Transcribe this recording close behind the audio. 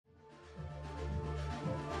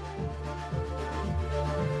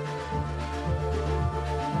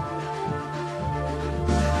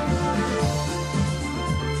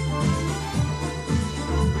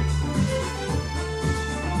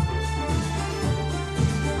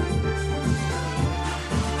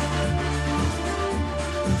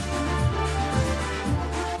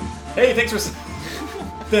Hey,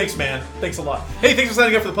 thanks, man. Thanks a lot. Hey, thanks for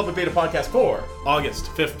signing up for the Public Beta Podcast for August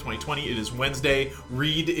 5th, 2020. It is Wednesday.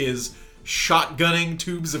 Reed is shotgunning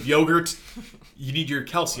tubes of yogurt. You need your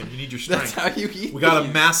calcium. You need your strength. That's how you eat. We got a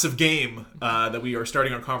massive game that we are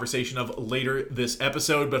starting our conversation of later this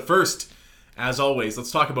episode. But first, as always, let's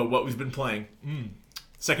talk about what we've been playing.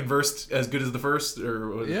 Second verse as good as the first,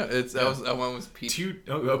 or yeah, that one was peach.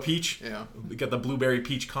 Peach. Yeah, we got the blueberry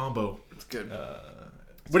peach combo. It's good.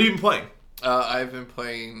 What have you been playing? I've been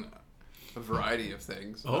playing a variety of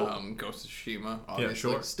things. Oh. Ghost of Tsushima, obviously. Yeah,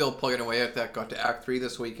 sure. Still plugging away at that. Got to Act 3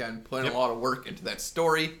 this weekend. Putting a lot of work into that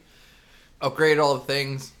story. Upgraded all the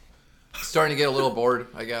things. Starting to get a little bored,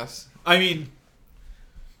 I guess. I mean,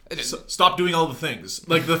 stop doing all the things.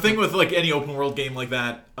 Like, the thing with, like, any open world game like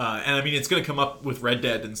that, and I mean, it's going to come up with Red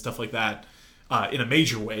Dead and stuff like that in a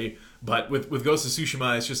major way, but with Ghost of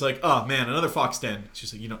Tsushima, it's just like, oh, man, another Fox Den. It's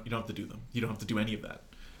just like, you don't have to do them. You don't have to do any of that.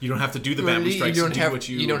 You don't have to do the bamboo strikes to do what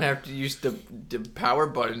you... You don't have to use the power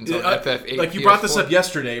buttons on FF8. Like, you brought this up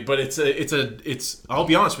yesterday, but it's I'll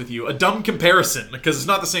be honest with you, a dumb comparison, because it's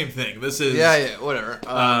not the same thing. This is... Yeah,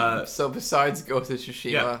 whatever. So besides Ghost of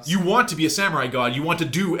Tsushima... you want to be a samurai god, you want to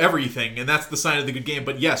do everything, and that's the sign of the good game,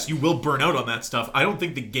 but yes, you will burn out on that stuff. I don't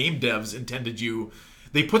think the game devs intended you...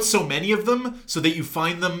 They put so many of them so that you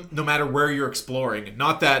find them no matter where you're exploring.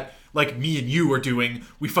 Not that... like me and you are doing,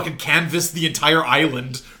 we fucking canvass the entire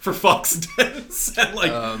island for Fox dens and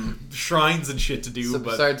like shrines and shit to do. So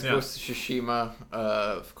but besides Ghost of Tsushima,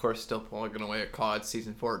 of course, still plugging away at COD.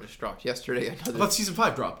 Season 4 just dropped yesterday. I thought Season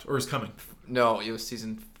 5 dropped or is coming. No, it was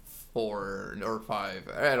Season 4 or 5.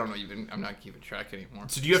 I don't know even. I'm not keeping track anymore.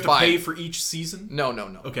 So do you have to pay for each season? No.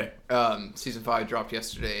 Okay. Season 5 dropped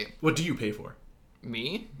yesterday. What do you pay for?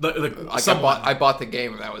 Me? I bought the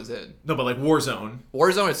game and that was it. No, but like Warzone.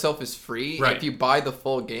 Warzone itself is free. Right. If you buy the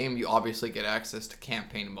full game, you obviously get access to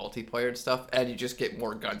campaign and multiplayer and stuff, and you just get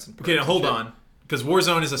more guns and perks. Okay, now hold on. Because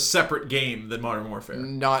Warzone is a separate game than Modern Warfare.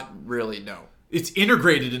 Not really, no. It's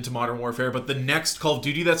integrated into Modern Warfare, but the next Call of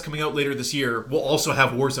Duty that's coming out later this year will also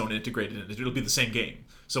have Warzone integrated in it. It'll be the same game.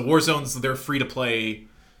 So Warzone's their free-to-play...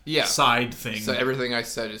 side thing. So everything I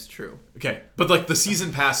said is true. Okay. But like the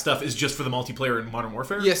season pass stuff is just for the multiplayer in Modern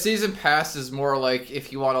Warfare? Yeah, season pass is more like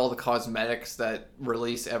if you want all the cosmetics that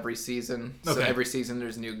release every season. So every season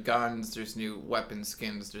there's new guns, there's new weapon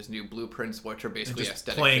skins, there's new blueprints, which are basically just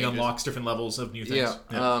aesthetic playing changes. unlocks different levels of new things.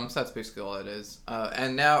 So that's basically all it is.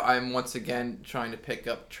 And now I'm once again trying to pick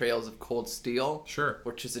up Trails of Cold Steel. Sure.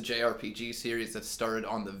 Which is a JRPG series that started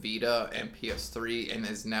on the Vita and PS3 and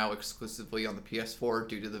is now exclusively on the PS4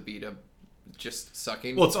 due to the Vita just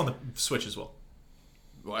sucking. Well, it's on the Switch as well.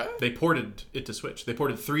 What? They ported it to Switch. They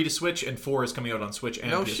ported 3 to Switch, and 4 is coming out on Switch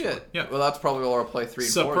and no PS4. shit. Yeah. Well, that's probably where I'll play 3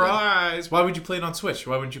 and 4. Surprise! Why would you play it on Switch?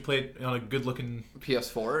 Why wouldn't you play it on a good-looking...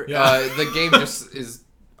 PS4? Yeah. The game just is...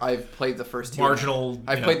 I've played the first 2... Marginal...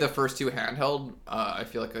 I've played the first 2 handheld. I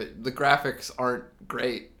feel like the graphics aren't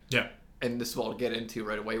great. Yeah. And this will get into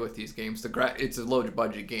right away with these games. It's a low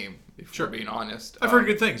budget game, if we're being honest. I've heard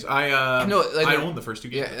good things. I own the first 2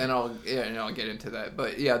 games. Yeah, and I'll get into that.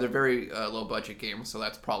 But yeah, they're very low budget games, so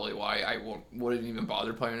that's probably why I wouldn't even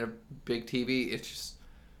bother playing a big TV. It's just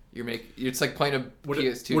it's like playing a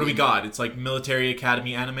PS2. What do we got? It's like Military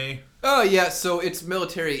Academy anime. Oh yeah, so it's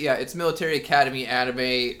military. Yeah, it's Military Academy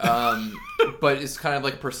anime, but it's kind of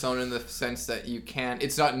like Persona in the sense that you can.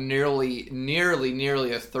 It's not nearly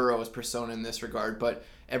as thorough as Persona in this regard, but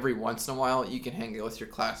every once in a while you can hang out with your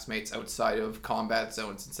classmates outside of combat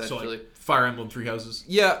zones. Essentially, so like Fire Emblem Three Houses.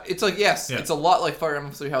 Yeah, it's like it's a lot like Fire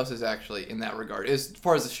Emblem Three Houses actually in that regard. As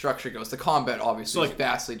far as the structure goes, the combat obviously is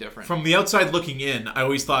vastly different. From the outside looking in, I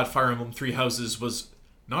always thought Fire Emblem Three Houses was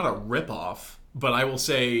not a rip-off. But I will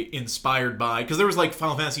say inspired by... Because there was like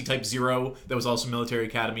Final Fantasy Type 0 that was also Military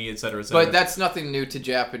Academy, etc., etc. But that's nothing new to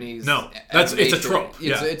Japanese it's a trope.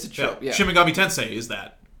 It's a trope, yeah. Shin Megami Tensei is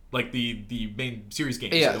that. Like the main series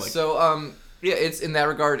games. Yeah, it's in that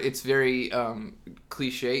regard, it's very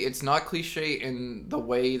cliche. It's not cliche in the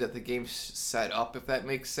way that the game's set up, if that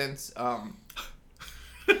makes sense.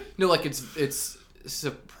 No, like it's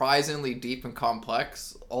surprisingly deep and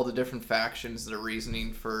complex. All the different factions, their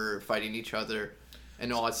reasoning for fighting each other,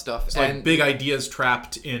 and all that stuff. It's like big ideas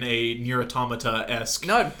trapped in a Nier Automata-esque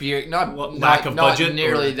lack of budget, not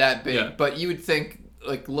nearly that big. But you would think,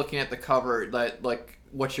 like looking at the cover, that like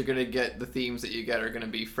what you're gonna get, the themes that you get are gonna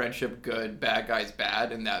be friendship good, bad guys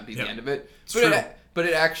bad, and that'd be the end of it. But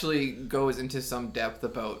it actually goes into some depth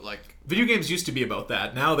about like video games used to be about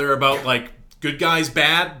that. Now they're about like good guys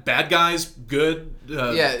bad, bad guys good.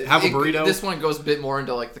 Have a burrito. This one goes a bit more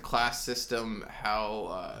into like the class system,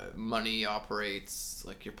 how money operates,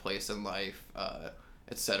 like your place in life,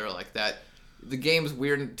 etc. like that. The game's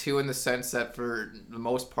weird too in the sense that for the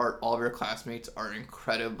most part, all of your classmates are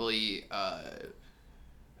incredibly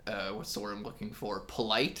what's the word I'm looking for?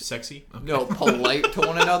 Polite. Sexy? Okay. No, polite to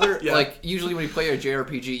one another. Yeah. Like, usually when you play a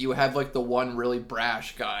JRPG, you have, like, the one really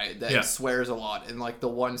brash guy that swears a lot, and, like, the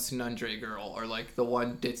one Sunundre girl, or, like, the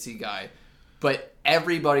one ditzy guy. But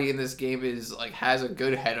everybody in this game is, like, has a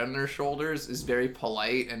good head on their shoulders, is very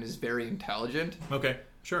polite, and is very intelligent. Okay,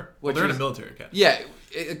 sure. Well, they're in a military academy. Yeah,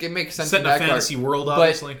 it makes sense. Set in a fantasy world,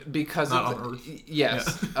 obviously. But because not of on Earth.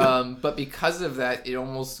 Yes. Yeah. But because of that, it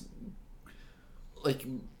almost, like...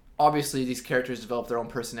 Obviously, these characters develop their own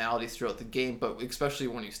personalities throughout the game, but especially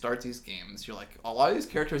when you start these games, you're like, a lot of these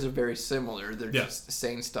characters are very similar. They're just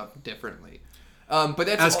saying stuff differently. But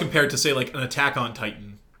that's as compared to, say, like an Attack on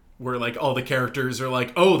Titan, where like all the characters are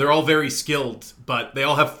like, oh, they're all very skilled, but they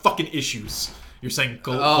all have fucking issues. You're saying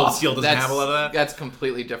Cold Steel doesn't have a lot of that? That's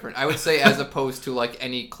completely different. I would say as opposed to like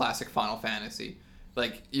any classic Final Fantasy.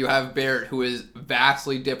 Like, you have Barret, who is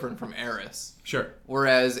vastly different from Aeris. Sure.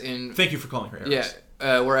 Whereas in... Thank you for calling her Aeris.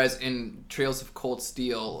 Yeah. Whereas in Trails of Cold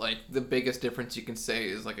Steel, like, the biggest difference you can say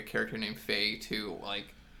is, like, a character named Faye to, like,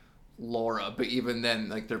 Laura. But even then,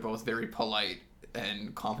 like, they're both very polite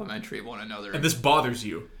and complimentary of one another. And this bothers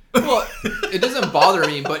you. Well, it doesn't bother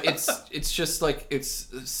me, but it's just, like, it's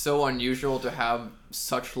so unusual to have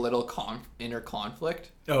such little inner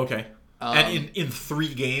conflict. Oh, okay. And in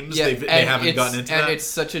 3 games, yeah, they haven't gotten into that? And it's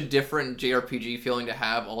such a different JRPG feeling to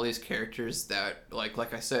have all these characters that,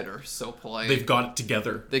 like I said, are so polite. They've got it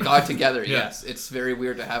together. They got it together, Yeah. yes. It's very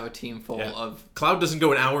weird to have a team full of... Cloud doesn't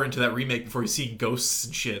go an hour into that remake before he's seeing ghosts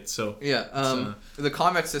and shit, so... Yeah, the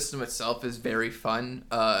combat system itself is very fun.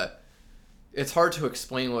 It's hard to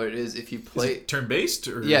explain what it is if you play... Is it turn-based?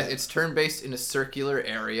 Or... Yeah, it's turn-based in a circular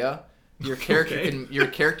area. Your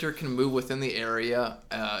character can move within the area,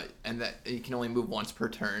 and that you can only move once per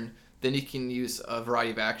turn. Then you can use a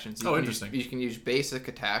variety of actions. Interesting. You can use basic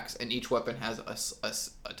attacks, and each weapon has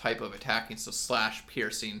a type of attacking. So slash,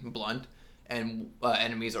 piercing, blunt, and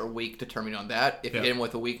enemies are weak determined on that. If you hit them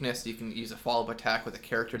with a weakness, you can use a follow-up attack with a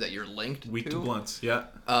character that you're linked Weak to blunts, yeah.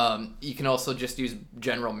 You can also just use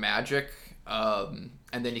general magic, and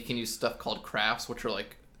then you can use stuff called crafts, which are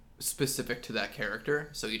like specific to that character,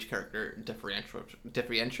 so each character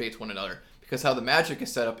differentiates one another, because how the magic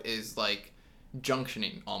is set up is like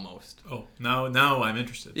junctioning almost. Oh, now I'm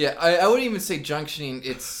interested. Yeah, I wouldn't even say junctioning,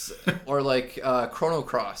 it's or like Chrono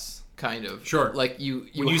Cross kind of. Sure. Like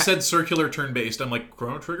when you said circular turn-based, I'm like,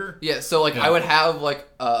 Chrono Trigger? Yeah, so like I would have like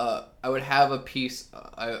I would have a piece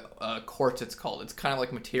quartz it's called. It's kind of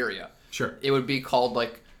like materia. Sure. It would be called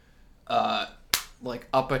like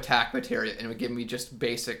up attack materia, and it would give me just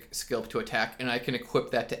basic skill to attack, and I can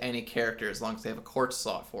equip that to any character as long as they have a quartz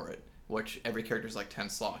slot for it, which every character is like 10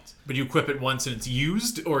 slots. But you equip it once and it's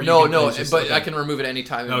used, or I can remove it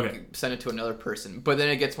anytime and send it to another person. But then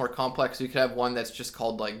it gets more complex. You could have one that's just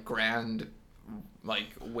called like Grand like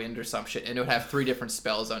Wind or some shit, and it would have 3 different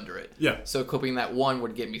spells under it. Yeah. So equipping that one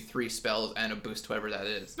would give me 3 spells and a boost to whatever that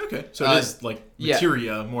is. Okay. So it is like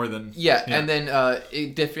materia more than... Yeah, and then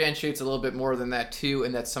it differentiates a little bit more than that too,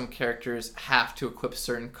 in that some characters have to equip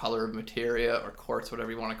certain color of materia or quartz,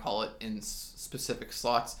 whatever you want to call it, in specific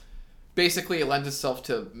slots. Basically, it lends itself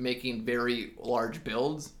to making very large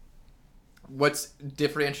builds. What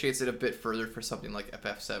differentiates it a bit further for something like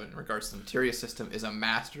FF7 in regards to the materia system is a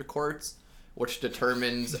master quartz, which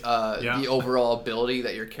determines the overall ability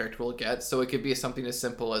that your character will get. So it could be something as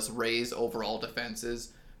simple as raise overall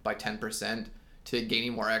defenses by 10%, to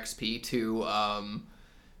gaining more XP, to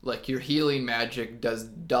like your healing magic does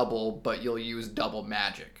double, but you'll use double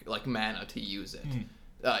magic, like mana, to use it.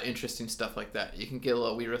 Interesting stuff like that. You can get a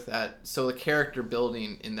little weird with that. So the character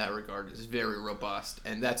building in that regard is very robust,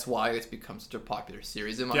 and that's why it's become such a popular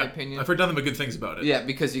series, in my opinion. I've heard nothing but good things about it. Yeah,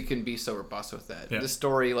 because you can be so robust with that. Yeah. The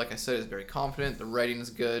story, like I said, is very confident. The writing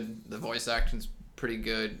is good. The voice action's pretty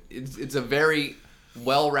good. It's a very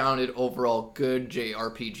well-rounded, overall good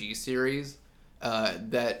JRPG series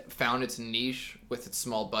that found its niche with its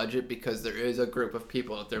small budget, because there is a group of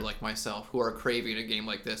people out there like myself who are craving a game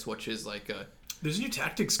like this, which is like a... There's a new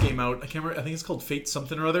Tactics game out. I can't remember. I think it's called Fate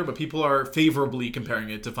something or other, but people are favorably comparing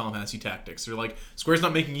it to Final Fantasy Tactics. They're like, Square's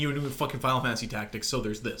not making you a new fucking Final Fantasy Tactics, so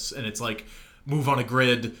there's this. And it's like, move on a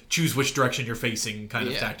grid, choose which direction you're facing, kind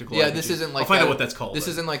of tactical. Yeah, RPG. this isn't like I'll find that. out what that's called. This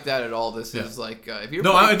isn't like that at all. This is like... have you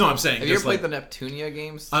I'm saying. Have you ever played the Neptunia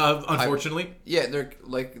games? Unfortunately. They're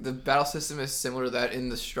like, the battle system is similar to that in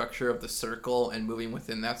the structure of the circle and moving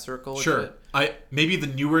within that circle. Sure. Maybe the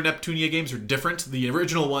newer Neptunia games are different. The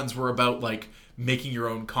original ones were about like making your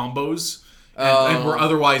own combos and were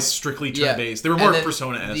otherwise strictly turn-based. They were more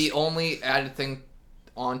Persona-esque. The only added thing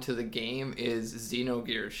onto the game is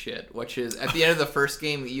Xenogears shit, which is at the end of the first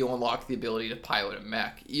game you unlock the ability to pilot a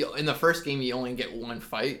mech. In the first game you only get one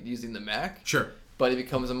fight using the mech. Sure. But it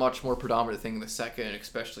becomes a much more predominant thing in the second, and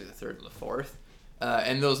especially the third and the fourth.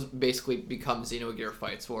 And those basically become Xenogear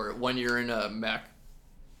fights where when you're in a mech,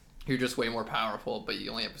 you're just way more powerful, but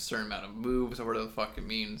you only have a certain amount of moves or whatever the fuck it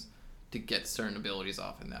means to get certain abilities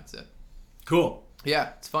off, and that's it. Cool. Yeah,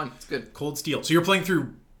 it's fun. It's good. Cold Steel. So you're playing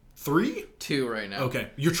through 3? 2 right now. Okay.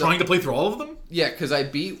 You're trying to play through all of them? Yeah, because I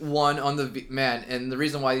beat 1 on the... Man, and the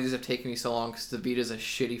reason why these have taken me so long is the Vita is a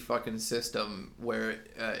shitty fucking system where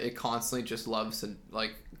it constantly just loves to,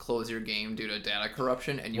 like, close your game due to data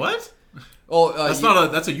corruption. And you, What? Oh,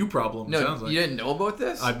 That's a you problem. No, sounds like. you didn't know about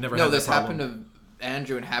this? I've never had that this problem. happened to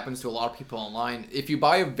Andrew and happens to a lot of people online. If you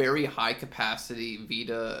buy a very high capacity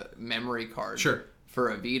Vita memory card Sure. for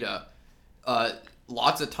a Vita,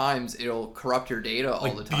 lots of times it'll corrupt your data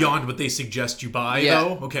all the time. Beyond what they suggest you buy,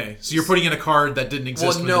 though? Okay. So you're putting in a card that didn't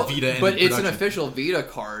exist when the Vita ended but it's production. an official Vita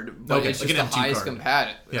card, but it's like just an the M2 highest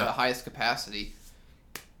card. the highest capacity.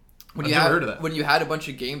 When I've you never had, heard of that. When you had a bunch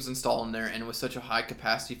of games installed in there and it was such a high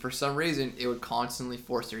capacity, for some reason it would constantly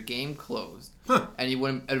force your game closed. Huh. And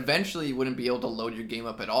eventually you wouldn't be able to load your game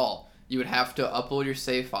up at all. You would have to upload your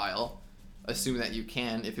save file, assuming that you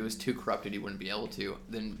can. If it was too corrupted, you wouldn't be able to.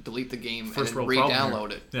 Then delete the game First and then world problem re-download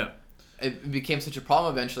here. it. Yeah. It became such a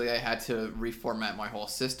problem eventually I had to reformat my whole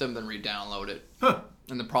system, then re-download it. Huh.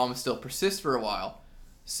 And the problem still persists for a while.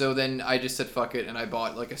 So then I just said fuck it and I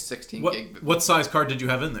bought like a 16 gig. What size card did you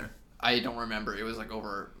have in there? I don't remember. It was like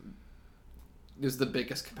over... It was the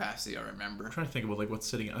biggest capacity I remember. I'm trying to think about what's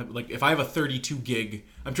sitting... Like, if I have a 32 gig...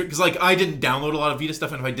 Because, I didn't download a lot of Vita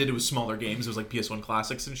stuff, and if I did, it was smaller games. It was, like, PS1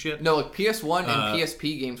 Classics and shit. No, like, PS1 and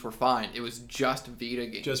PSP games were fine. It was just Vita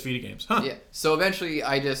games. Just Vita games. Huh. Yeah. So eventually,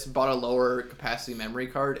 I just bought a lower capacity memory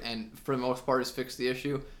card, and for the most part, it's fixed the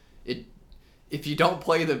issue. If you don't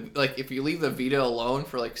play if you leave the Vita alone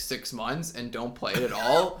for, 6 months and don't play it at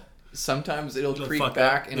all, sometimes it'll creep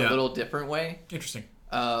back in a little different way. Interesting.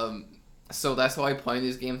 So that's why playing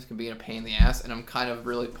these games can be a pain in the ass, and I'm kind of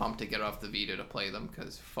really pumped to get off the Vita to play them,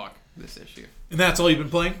 because fuck this issue. And that's all you've been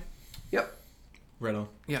playing? Yep. Right on.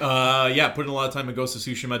 Yeah. Put in a lot of time in Ghost of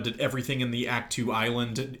Tsushima. Did everything in the Act 2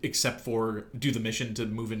 island except for do the mission to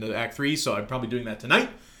move into Act 3, so I'm probably doing that tonight.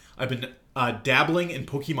 I've been dabbling in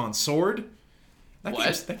Pokemon Sword.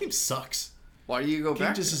 That game sucks. Why do you go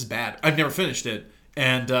back? It just is bad. I've never finished it.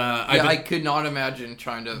 And I could not imagine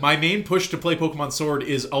trying to... My main push to play Pokemon Sword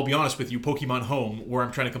is, I'll be honest with you, Pokemon Home, where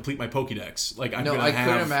I'm trying to complete my Pokédex.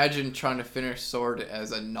 Couldn't imagine trying to finish Sword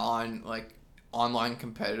as a online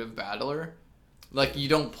competitive battler. You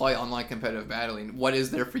don't play online competitive battling. What is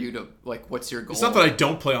there for you to... what's your goal? It's not that I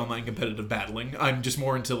don't play online competitive battling. I'm just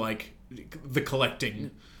more into, the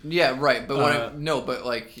collecting. Yeah, right. But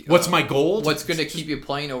what's my goal? What's going to keep you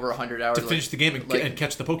playing over 100 hours? To finish the game and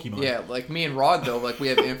catch the Pokemon. Yeah, me and Rod, though, we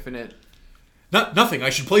have infinite... Nothing. I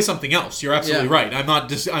should play something else. You're absolutely right. I'm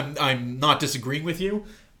not disagreeing with you.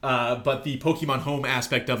 But the Pokemon Home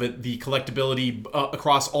aspect of it, the collectability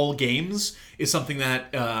across all games, is something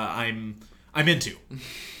that I'm into.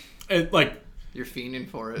 You're fiending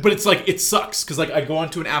for it. But it's it sucks, because I go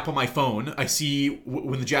onto an app on my phone, I see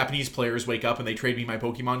when the Japanese players wake up and they trade me my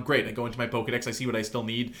Pokemon, great, I go into my Pokedex, I see what I still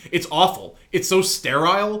need. It's awful. It's so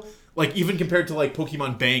sterile, even compared to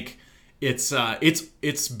Pokemon Bank, it's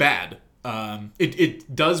bad.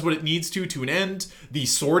 It does what it needs to an end. The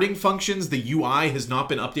sorting functions, the UI has not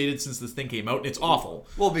been updated since this thing came out, and it's awful.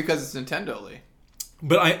 Well, because it's Nintendo, Lee.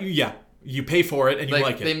 But you pay for it and you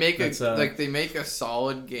like it. They make they make a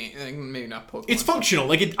solid game. Maybe not Pokemon. It's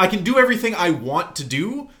functional. I can do everything I want to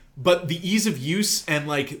do, but the ease of use and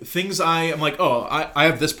things I'm I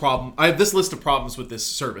have this problem. I have this list of problems with this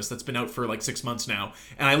service that's been out for 6 months now,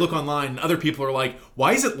 and I look online and other people are like,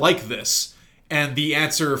 "Why is it like this?" And the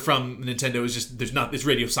answer from Nintendo is just it's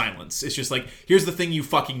radio silence. It's just here's the thing you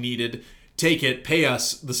fucking needed. Take it, pay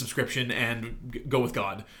us the subscription, and go with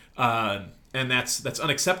God. And that's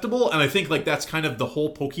unacceptable, and I think that's kind of the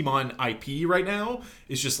whole Pokemon IP right now,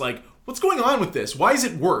 is just what's going on with this? Why is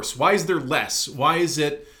it worse? Why is there less? Why is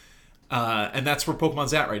it and that's where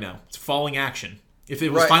Pokemon's at right now. It's falling action. If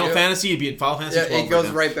it was Final Fantasy, it'd be in Final Fantasy 12 it goes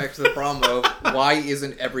right back to the problem of why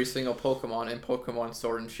isn't every single Pokemon in Pokemon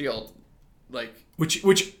Sword and Shield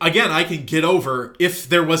which again I can get over if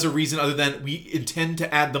there was a reason other than we intend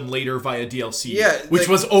to add them later via DLC. Yeah, which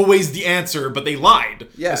was always the answer, but they lied.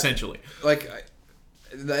 Yeah, essentially.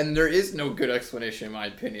 And there is no good explanation in my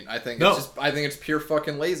opinion. I think it's pure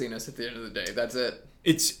fucking laziness at the end of the day. That's it.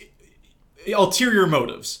 ulterior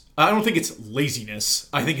motives. I don't think it's laziness.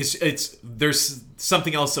 I think it's there's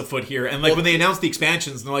something else afoot here. And like when they announced the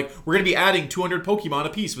expansions, and they're like, we're gonna be adding 200 Pokemon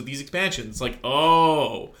apiece with these expansions. Like,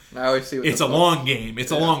 oh, I always see. It's a long game.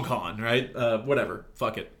 It's a long con, right? Whatever.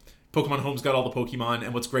 Fuck it. Pokemon Home's got all the Pokemon,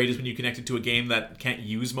 and what's great is when you connect it to a game that can't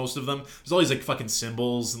use most of them, there's all these like fucking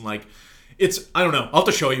symbols and like it's I don't know. I'll have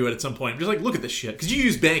to show you it at some point. I'm just like, look at this shit because you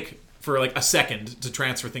use Bank for like a second to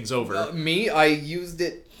transfer things over. I used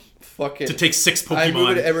it. Fucking to take 6 Pokemon. I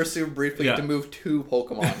moved it ever so briefly to move 2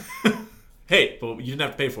 Pokemon. Hey, but you didn't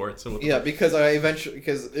have to pay for it, so because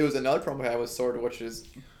it was another problem I had with Sword, which is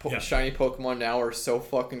shiny Pokemon now are so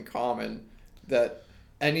fucking common that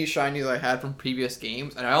any shinies I had from previous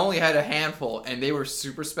games, and I only had a handful, and they were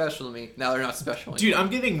super special to me. Now they're not special anymore. Dude, I'm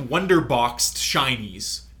getting Wonder Boxed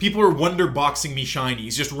shinies. People are Wonder Boxing me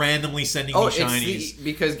shinies, just randomly sending me shinies.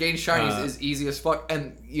 Because getting shinies is easy as fuck,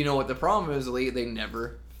 and you know what the problem is, Lee? They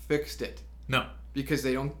never fixed it. No. Because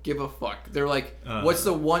they don't give a fuck. They're like, what's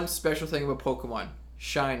the one special thing about Pokemon?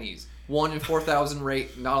 Shinies. 1 in 4,000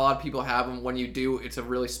 rate. Not a lot of people have them. When you do, it's a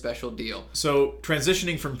really special deal. So,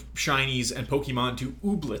 transitioning from Shinies and Pokemon to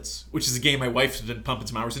Ooblets, which is a game my wife's been pumping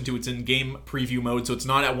some hours into. It's in game preview mode, so it's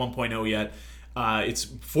not at 1.0 yet. It's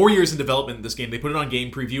 4 years in development, this game. They put it on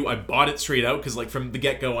game preview. I bought it straight out, because like from the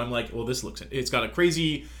get-go, I'm like, well, this looks... It's got a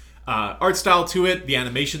crazy... art style to it. The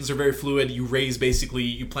animations are very fluid. You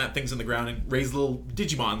plant things in the ground and raise little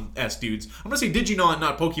Digimon-esque dudes. I'm gonna say Digimon,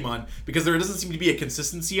 not Pokemon, because there doesn't seem to be a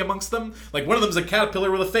consistency amongst them. Like, one of them's a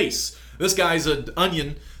caterpillar with a face. This guy's an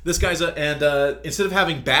onion. This guy's instead of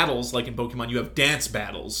having battles like in Pokemon, you have dance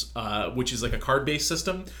battles, which is like a card-based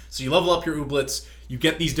system. So you level up your Ooblets, you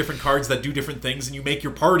get these different cards that do different things, and you make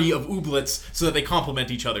your party of Ooblets so that they complement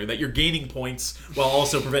each other, that you're gaining points while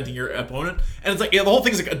also preventing your opponent. And it's like, the whole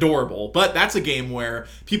thing's like adorable, but that's a game where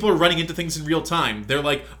people are running into things in real time. They're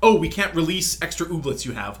like, oh, we can't release extra Ooblets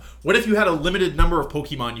you have. What if you had a limited number of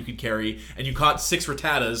Pokemon you could carry, and you caught 6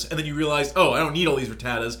 Rattatas, and then you realized, oh, I don't need all these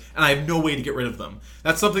Rattatas, and I have no way to get rid of them.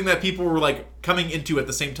 That's something that people were like coming into at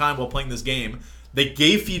the same time while playing this game. They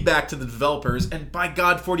gave feedback to the developers, and by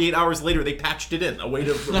God, 48 hours later, they patched it in. A way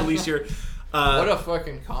to release your... what a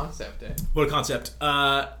fucking concept, eh? What a concept.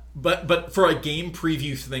 But for a game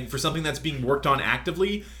preview thing, for something that's being worked on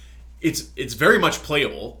actively, it's very much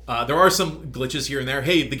playable. There are some glitches here and there.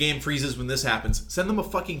 Hey, the game freezes when this happens. Send them a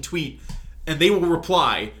fucking tweet, and they will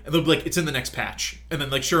reply, and they'll be like, it's in the next patch. And then,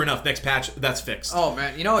 like, sure enough, next patch, that's fixed. Oh,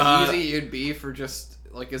 man. You know how easy it'd be for just,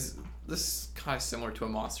 like, is this kind of similar to a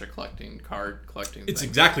monster card collecting It's thing?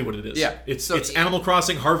 Exactly what it is. Yeah. It's Animal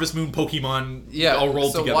Crossing, Harvest Moon, Pokemon all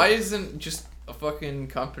rolled together. So why isn't just a fucking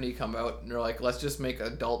company come out and they're like, let's just make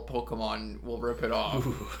adult Pokemon, we'll rip it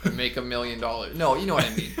off and make $1 million? No, you know what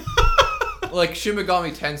I mean. Like, Shin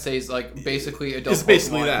Megami Tensei is like basically adult It's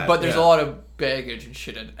basically Pokemon, that, but there's a lot of baggage and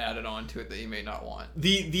shit added on to it that you may not want.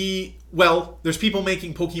 Well, there's people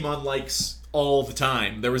making Pokemon likes all the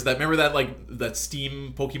time. There was remember that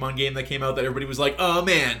Steam Pokemon game that came out that everybody was like, oh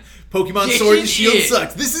man, Pokemon Sword and Shield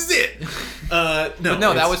sucks. This is it.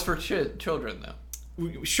 No, that was for children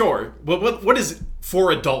though. Sure, but what is it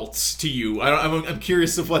for adults to you? I'm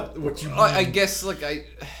curious of what you mean. I guess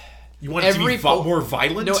you want it to be more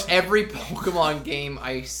violent? No, every Pokemon game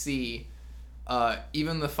I see,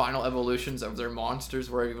 even the final evolutions of their monsters,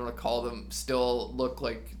 whatever you want to call them, still look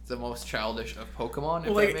like the most childish of Pokemon,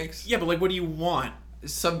 if that makes... Yeah, but what do you want?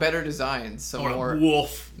 Some better designs, some more... A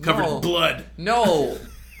wolf covered in blood. No!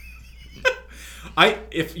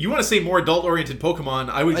 If you want to say more adult-oriented Pokemon,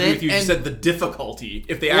 I would agree with you. You said the difficulty.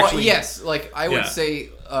 If they actually... Yes, I would say...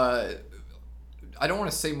 I don't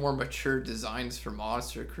want to say more mature designs for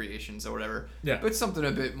monster creations or whatever, but something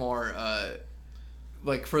a bit more,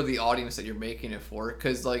 for the audience that you're making it for,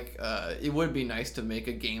 because, it would be nice to make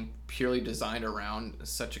a game purely designed around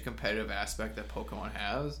such a competitive aspect that Pokemon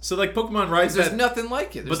has. So, Pokemon rides There's nothing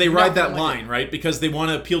like it. But they ride that line, right? Because they want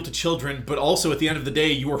to appeal to children, but also, at the end of the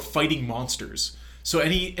day, you are fighting monsters. So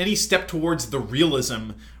any step towards the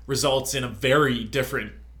realism results in a very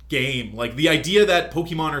different game. Like, the idea that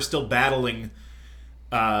Pokemon are still battling...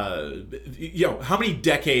 how many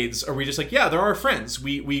decades are we just like, yeah, they're our friends.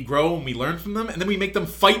 We grow and we learn from them, and then we make them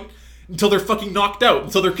fight until they're fucking knocked out,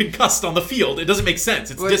 until they're concussed on the field. It doesn't make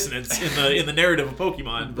sense. It's dissonance in the narrative of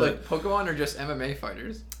Pokemon. But Pokemon are just MMA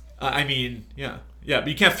fighters. But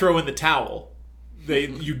you can't throw in the towel.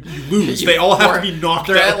 You lose. They all have to be knocked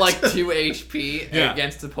out. They're at 2 HP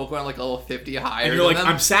against the Pokemon level 50 higher. And you're like,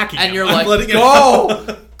 I'm sacking him. And you're I'm like, letting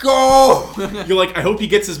go! Go! You're like, I hope he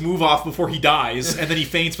gets his move off before he dies, and then he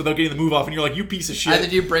faints without getting the move off, and you're like, you piece of shit. And then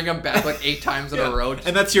you bring him back like 8 times in a row.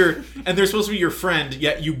 And they're supposed to be your friend,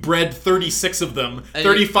 yet you bred 36 of them,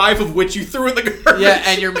 35 of which you threw in the garbage. Yeah,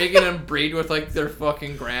 and you're making them breed with like their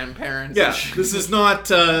fucking grandparents. Yeah, this is not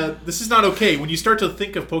okay. When you start to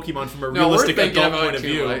think of Pokemon from a realistic adult point of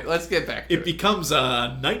view, let's get back to it becomes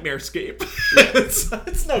a nightmarescape.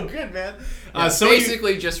 It's no good, man. So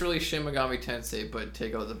basically, just really Shin Megami Tensei, but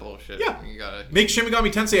take out the bullshit. Yeah, you gotta make Shin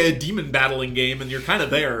Megami Tensei a demon battling game, and you're kind of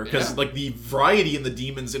there because like the variety in the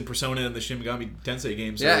demons in Persona and the Shin Megami Tensei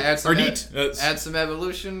games are neat. Add some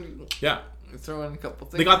evolution. Yeah. Throw in a couple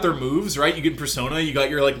things. They got their moves, right? You get in Persona, you got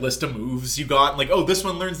your like list of moves. You got like, oh, this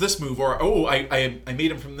one learns this move, or oh, I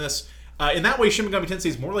made him from this. In that way, Shin Megami Tensei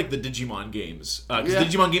is more like the Digimon games. Because the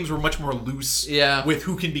Digimon games were much more loose with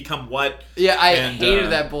who can become what. Yeah, I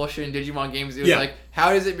hated that bullshit in Digimon games. It was like,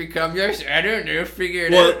 how does it become yours? I don't know, figure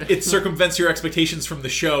it out. Well, it circumvents your expectations from the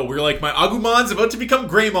show. Where you're like, my Agumon's about to become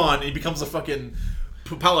Greymon, and he becomes a fucking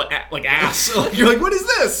pile of ass. You're like, what is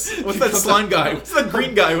this? What's that slime guy? What's that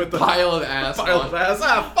green guy with the pile of ass? Pile of ass.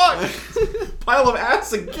 Ah, fuck! Pile of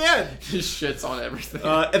ass again. He shits on everything.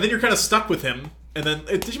 And then you're kind of stuck with him. And then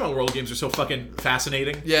Digimon World games are so fucking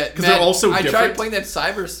fascinating. Yeah, because they're all so different. I tried playing that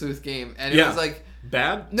Cyber Sleuth game, and it was like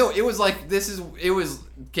bad. No, it was like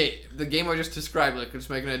okay. The game I just described, like just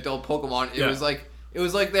making an adult Pokemon. It was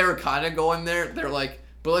like they were kind of going there. They're like,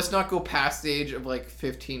 but let's not go past the age of like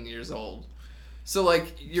 15 years old. So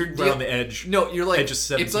like you're right on the edge. No, you're like edge of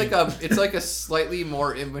 17. It's like a slightly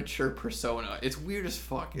more immature Persona. It's weird as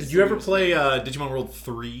fuck. Did you ever play Digimon World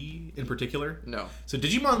 3 in particular? No. So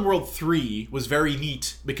Digimon World 3 was very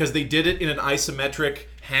neat because they did it in an isometric,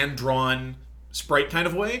 hand-drawn sprite kind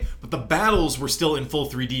of way, but the battles were still in full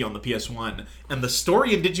 3D on the PS1. And the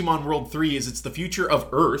story in Digimon World 3 is it's the future of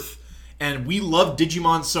Earth, and we love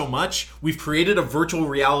Digimon so much, we've created a virtual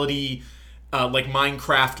reality like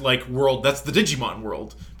Minecraft-like world. That's the Digimon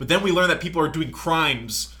world. But then we learn that people are doing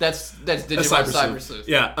crimes. That's Digimon Cyber Sleuth.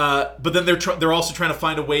 Yeah, but then they're also trying to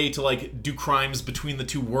find a way to like do crimes between the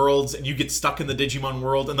two worlds, and you get stuck in the Digimon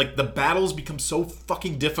world, and like the battles become so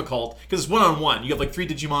fucking difficult because it's one-on-one. You have like 3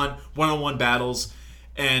 Digimon one-on-one battles,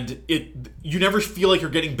 and you never feel like you're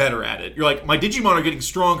getting better at it. You're like, my Digimon are getting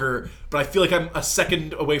stronger, but I feel like I'm a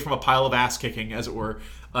second away from a pile of ass kicking, as it were.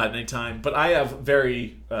 At any time, but I have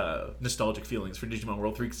very nostalgic feelings for Digimon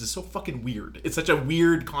World 3 because it's so fucking weird. It's such a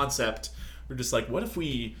weird concept. We're just like, what if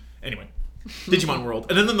we... Anyway, Digimon World.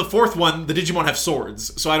 And then the 4th one, the Digimon have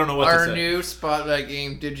swords, so I don't know what to say. Our new Spotlight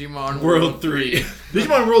game, Digimon World 3.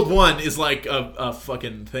 Digimon World 1 is like a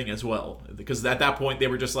fucking thing as well. Because at that point, they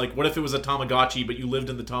were just like, what if it was a Tamagotchi, but you lived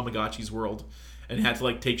in the Tamagotchi's world? And had to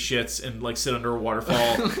like take shits and like sit under a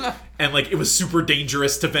waterfall, and like it was super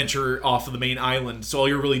dangerous to venture off of the main island. So all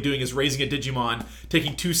you're really doing is raising a Digimon,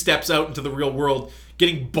 taking 2 steps out into the real world,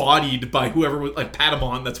 getting bodied by whoever was like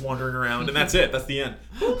Patamon that's wandering around, and that's it. That's the end.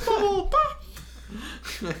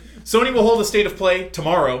 Sony will hold a state of play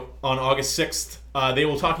tomorrow on August 6th. They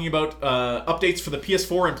will be talking about updates for the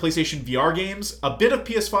PS4 and PlayStation VR games, a bit of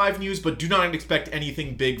PS5 news, but do not expect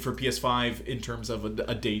anything big for PS5 in terms of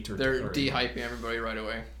a date. They're de-hyping everybody right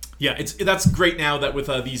away. Yeah, that's great now that with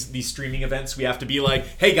these streaming events, we have to be like,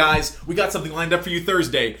 hey guys, we got something lined up for you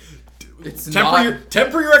Thursday. Temper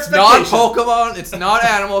your expectations. It's not Pokemon. It's not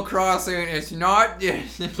Animal Crossing. It's not.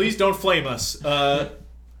 Please don't flame us.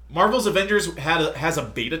 Marvel's Avengers has a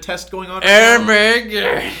beta test going on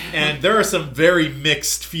and there are some very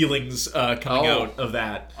mixed feelings coming out of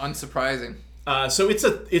that. Unsurprising. So it's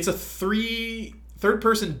a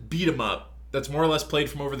third-person beat-em-up that's more or less played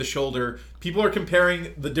from over the shoulder. People are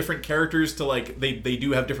comparing the different characters to like they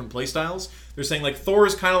do have different play styles. They're saying like Thor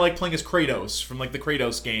is kind of like playing as Kratos from like the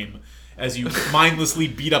Kratos game, as you mindlessly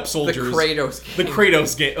beat up soldiers. The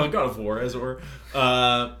Kratos game. Oh, God of War, as it were.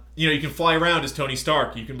 You can fly around as Tony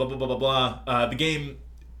Stark. You can blah, blah, blah, blah, blah. The game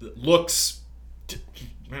looks...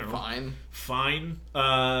 Fine.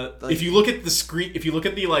 If you look at the screen... If you look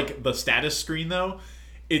at the status screen, though,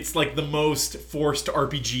 it's like the most forced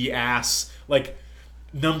RPG-ass, like,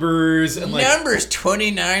 numbers and like... Numbers,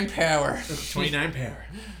 29 power. 29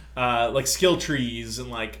 power. Like, skill trees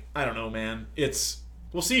and like... I don't know, man.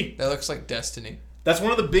 We'll see. That looks like Destiny. That's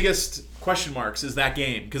one of the biggest question marks is that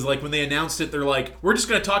game. Because, like, when they announced it, they're like, we're just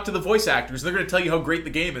going to talk to the voice actors. And they're going to tell you how great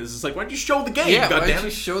the game is. It's like, why don't you show the game, goddammit? Why don't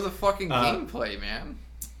you show the fucking gameplay, man?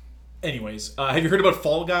 Anyways, have you heard about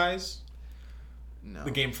Fall Guys? No.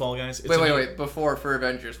 The game Fall Guys? Wait. Before, for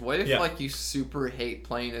Avengers, what if, like, you super hate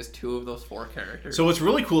playing as 2 of those 4 characters? So what's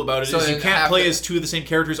really cool about it is you can't play as 2 of the same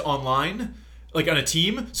characters online. Like on a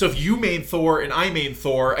team. So if you main Thor and I main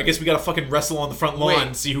Thor, I guess we gotta fucking wrestle on the front lawn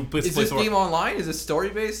and see who plays Thor. Is this game online? Is it story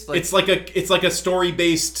based? It's like a story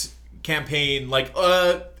based campaign. Like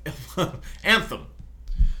Anthem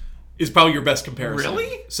is probably your best comparison.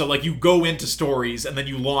 Really? So like you go into stories and then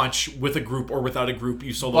you launch with a group or without a group.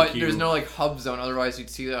 You solo But queue. there's no like hub zone. Otherwise, you'd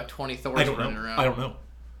see like 20 Thors running around. I don't know.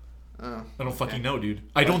 Oh, I don't fucking know, dude.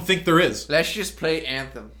 I don't think there is. Let's just play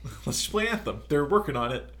Anthem. Let's just play Anthem. They're working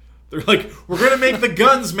on it. They're like, we're gonna make the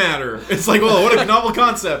guns matter. It's like, oh, what a novel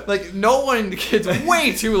concept. Like no one. It's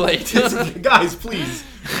way too late. Guys,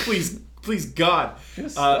 please, God.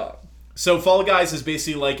 Just stop. So Fall Guys is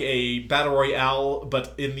basically like a battle royale,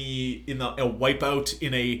 but in a Wipeout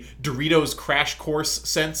in a Doritos Crash Course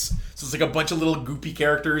sense. So it's like a bunch of little goopy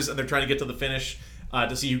characters, and they're trying to get to the finish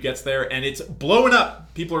to see who gets there, and it's blowing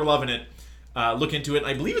up. People are loving it. Look into it.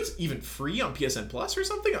 I believe it's even free on PSN Plus or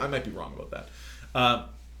something. I might be wrong about that.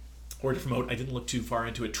 Or to promote, I didn't look too far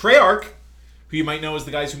into it. Treyarch, who you might know as the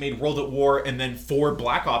guys who made World at War and then 4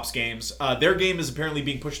 Black Ops games. Their game is apparently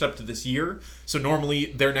being pushed up to this year. So normally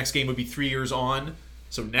their next game would be 3 years on.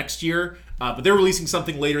 So next year. But they're releasing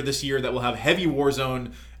something later this year that will have heavy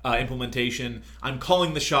Warzone implementation. I'm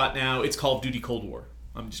calling the shot now. It's Call of Duty Cold War.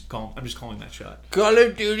 I'm just calling that shot. Call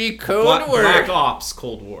of Duty Cold War. Black Ops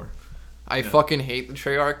Cold War. I fucking hate the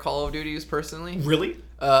Treyarch Call of Duties personally. Really?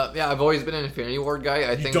 Yeah, I've always been an Infinity Ward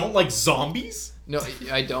guy. I think. You don't like zombies? No,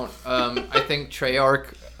 I don't. I think Treyarch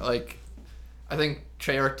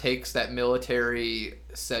takes that military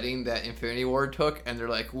setting that Infinity Ward took, and they're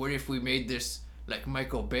like, what if we made this like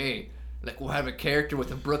Michael Bay? Like, we'll have a character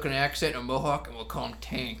with a Brooklyn accent, a mohawk, and we'll call him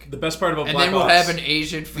Tank. The best part about and Black then we'll Ops... have an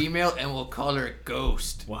Asian female, and we'll call her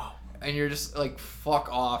Ghost. Wow. And you're just like, fuck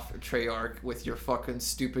off, Treyarch, with your fucking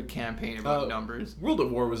stupid campaign about numbers. World at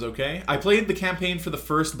War was okay. I played the campaign for the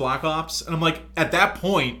first Black Ops, and I'm like, at that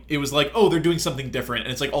point, it was like, oh, they're doing something different,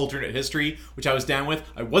 and it's like alternate history, which I was down with.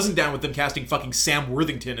 I wasn't down with them casting fucking Sam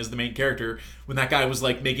Worthington as the main character when that guy was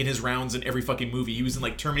like making his rounds in every fucking movie. He was in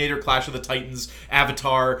like Terminator, Clash of the Titans,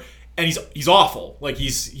 Avatar, and he's awful. Like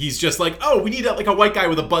he's just like, oh, we need a white guy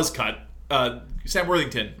with a buzz cut. Sam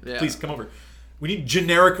Worthington, please come over. We need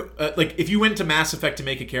generic, like, if you went to Mass Effect to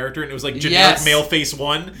make a character and it was like generic male face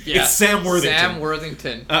 1, it's Sam Worthington. Sam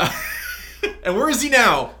Worthington. And where is he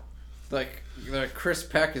now? Like Chris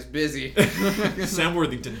Peck is busy. Sam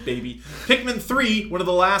Worthington, baby. Pikmin 3, one of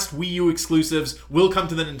the last Wii U exclusives, will come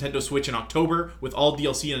to the Nintendo Switch in October with all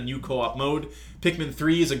DLC and a new co-op mode. Pikmin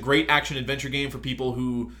 3 is a great action-adventure game for people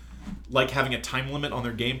who like having a time limit on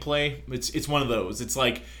their gameplay. It's one of those. It's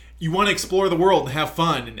like... You want to explore the world and have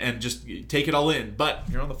fun and just take it all in, but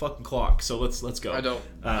you're on the fucking clock, so let's go. I don't.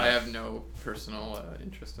 I have no personal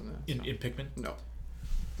interest in that. In Pikmin? No.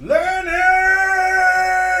 Learning!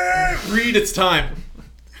 Read, it's time.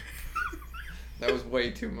 That was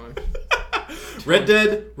way too much. Red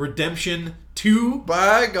Dead Redemption 2.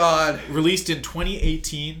 By God. Released in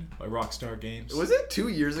 2018 by Rockstar Games. Was it 2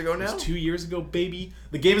 years ago now? It was 2 years ago, baby.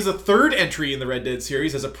 The game is the third entry in the Red Dead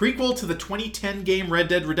series. As a prequel to the 2010 game Red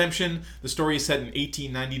Dead Redemption, the story is set in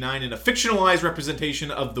 1899 in a fictionalized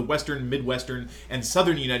representation of the western, midwestern, and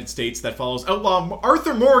southern United States that follows outlaw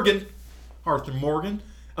Arthur Morgan,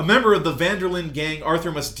 a member of the Vanderlyn gang. Arthur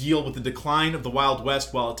must deal with the decline of the Wild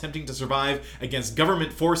West while attempting to survive against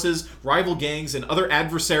government forces, rival gangs, and other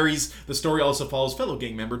adversaries. The story also follows fellow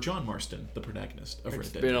gang member John Marston, the protagonist of Red Dead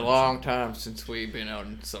Redemption. It's been a long time since we've been out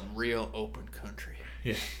in some real open country.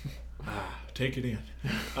 Yeah. Take it in.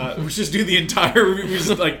 We just do the entire... We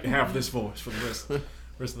just like have this voice for the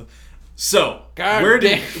rest of the... So, where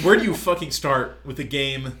do you fucking start with a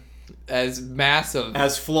game... As massive,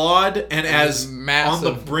 as flawed, and as massive,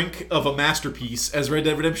 on the brink of a masterpiece as Red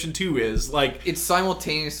Dead Redemption 2 is? Like, it's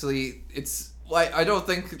simultaneously, it's like, I don't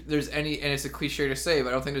think there's any, and it's a cliche to say, but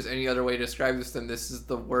I don't think there's any other way to describe this than this is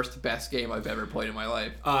the worst, best game I've ever played in my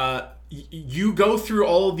life. You go through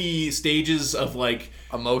all the stages of like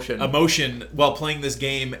emotion while playing this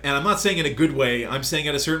game, and I'm not saying in a good way. I'm saying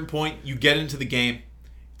at a certain point you get into the game.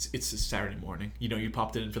 It's a Saturday morning. You know, you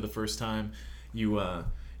popped it in for the first time. You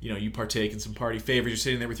partake in some party favors. You're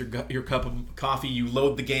sitting there with your cup of coffee. You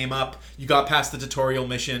load the game up. You got past the tutorial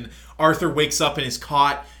mission. Arthur wakes up in his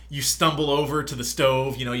cot. You stumble over to the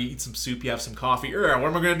stove. You eat some soup. You have some coffee. What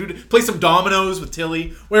am I going to do? Play some dominoes with Tilly.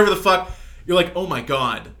 Whatever the fuck. You're like, oh my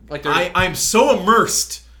God. Like I'm so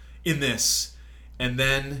immersed in this. And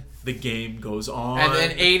then the game goes on. And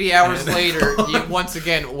then 80 hours later, you once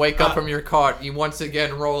again wake up from your cot. You once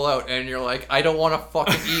again roll out, and you're like, I don't want to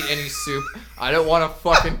fucking eat any soup. I don't want to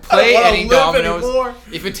fucking play any dominoes. Anymore.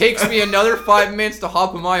 If it takes me another 5 minutes to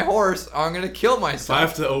hop on my horse, I'm going to kill myself. If I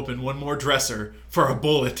have to open one more dresser for a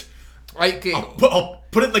bullet, I'll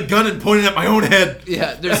put it in the gun and point it at my own head.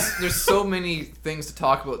 Yeah, there's so many things to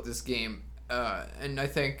talk about this game. And I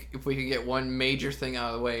think if we could get one major thing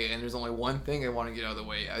out of the way, and there's only one thing I want to get out of the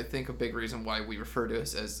way, I think a big reason why we refer to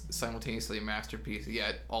this as simultaneously a masterpiece,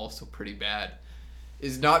 yet also pretty bad,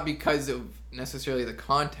 is not because of necessarily the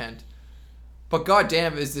content, but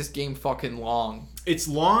goddamn is this game fucking long. It's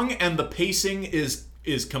long, and the pacing is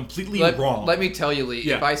completely wrong. Let me tell you, Lee,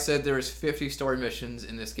 if I said there was 50 story missions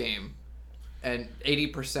in this game, and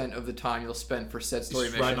 80% of the time you'll spend for said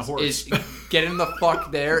story missions is getting the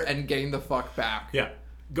fuck there and getting the fuck back. Yeah.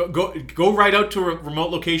 Go right out to a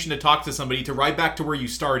remote location to talk to somebody, to ride back to where you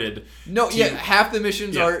started. No, half the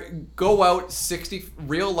missions are go out 60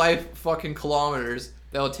 real life fucking kilometers.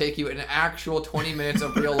 That'll take you an actual 20 minutes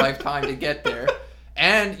of real life time to get there.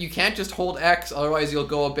 And you can't just hold X, otherwise you'll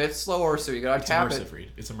go a bit slower, so you gotta tap it.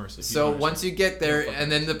 Reed. It's immersive. So once you get there, and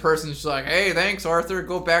then the person's just like, hey, thanks, Arthur,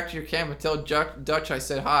 go back to your camp and tell Dutch I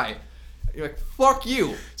said hi. You're like, fuck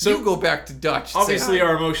you. So you go back to Dutch. Obviously,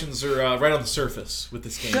 our emotions are right on the surface with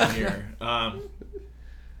this game here. I'm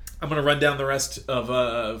going to run down the rest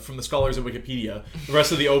of, from the scholars of Wikipedia, the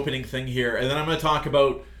rest of the opening thing here, and then I'm going to talk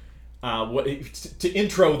about to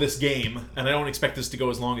intro this game, and I don't expect this to go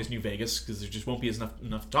as long as New Vegas because there just won't be enough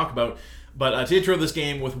to talk about. But to intro this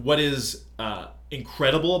game with what is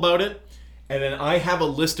incredible about it, and then I have a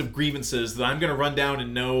list of grievances that I'm going to run down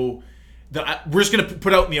and know that we're just going to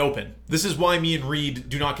put out in the open. This is why me and Reed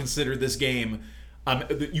do not consider this game.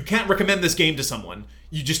 You can't recommend this game to someone.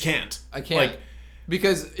 You just can't. I can't.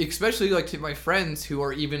 Because especially to my friends who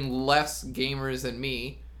are even less gamers than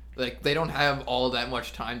me. They don't have all that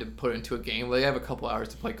much time to put into a game. They have a couple hours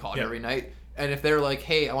to play COD every night. And if they're like,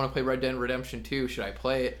 hey, I want to play Red Dead Redemption 2, should I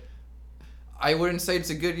play it? I wouldn't say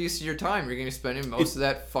it's a good use of your time. You're going to be spending most of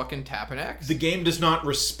that fucking tapping X. The game does not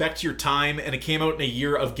respect your time, and it came out in a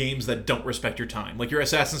year of games that don't respect your time. Like your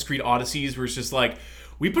Assassin's Creed Odysseys, where it's just like,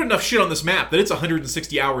 we put enough shit on this map that it's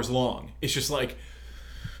 160 hours long. It's just like,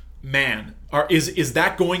 man, is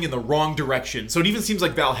that going in the wrong direction? So it even seems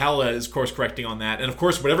like Valhalla is course correcting on that, and of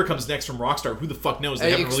course whatever comes next from Rockstar, who the fuck knows?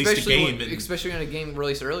 They haven't released a game, especially when a game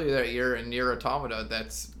released earlier that year in Nier Automata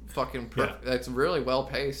that's fucking that's really well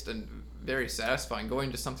paced and very satisfying.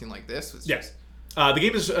 Going to something like this was just... The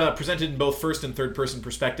game is presented in both first and third person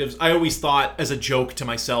perspectives. I always thought, as a joke to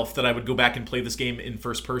myself, that I would go back and play this game in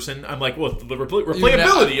first person. I'm like, well, the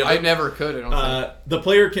replayability of it. I never could. I don't think. The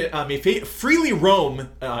player can may freely roam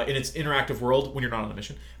in its interactive world when you're not on a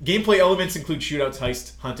mission. Gameplay elements include shootouts,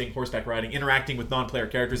 heist, hunting, horseback riding, interacting with non-player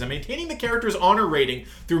characters, and maintaining the character's honor rating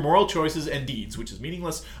through moral choices and deeds, which is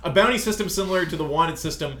meaningless. A bounty system similar to the wanted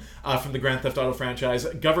system from the Grand Theft Auto franchise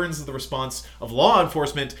governs the response of law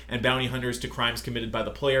enforcement and bounty hunters to crimes committed by the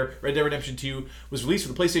player. Red Dead Redemption 2 was released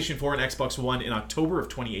for the PlayStation 4 and Xbox One in October of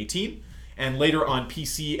 2018, and later on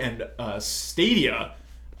PC and Stadia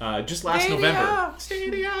just last November.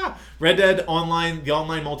 Stadia! Red Dead Online, the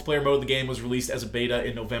online multiplayer mode of the game, was released as a beta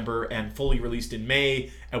in November and fully released in May,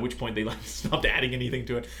 at which point they stopped adding anything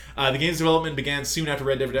to it. The game's development began soon after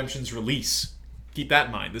Red Dead Redemption's release. Keep that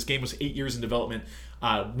in mind. This game was 8 years in development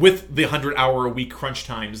with the 100-hour-a-week crunch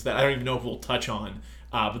times that I don't even know if we'll touch on.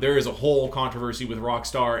 But there is a whole controversy with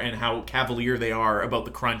Rockstar and how cavalier they are about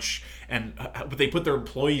the crunch and what they put their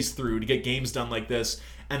employees through to get games done like this.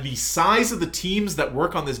 And the size of the teams that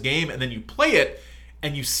work on this game, and then you play it,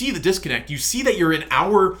 and you see the disconnect. You see that you're in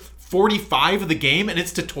hour 45 of the game, and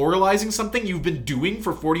it's tutorializing something you've been doing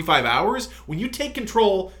for 45 hours. When you take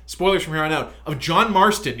control, spoilers from here on out, of John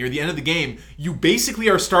Marston near the end of the game, you basically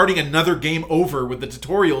are starting another game over with the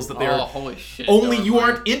tutorials that they're... Oh, holy shit. Only you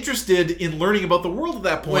aren't interested in learning about the world at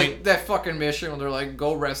that point. Like, that fucking mission when they're like,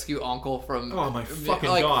 go rescue Uncle from... Oh, my fucking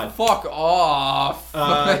God. Fuck off.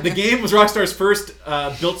 The game was Rockstar's first,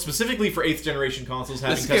 built specifically for 8th generation consoles,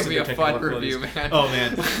 having tested their technical abilities. This is going to be a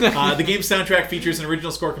fun review, man. Oh, man. The game's soundtrack features an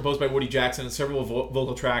original score composed by Woody Jackson and several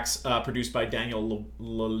vocal tracks produced by Daniel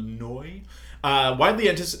Lanois. Widely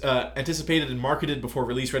anticipated and marketed before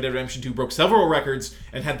release, Red Dead Redemption 2 broke several records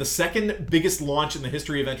and had the second biggest launch in the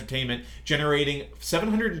history of entertainment, generating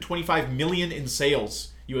 $725 million in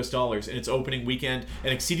sales, US dollars, in its opening weekend,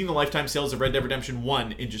 and exceeding the lifetime sales of Red Dead Redemption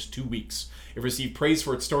 1 in just 2 weeks. It received praise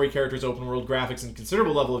for its story, characters, open-world graphics, and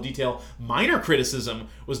considerable level of detail. Minor criticism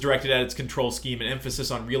was directed at its control scheme and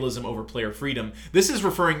emphasis on realism over player freedom. This is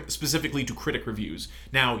referring specifically to critic reviews.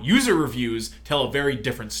 Now, user reviews tell a very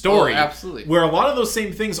different story. Oh, absolutely. Where a lot of those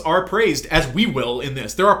same things are praised, as we will in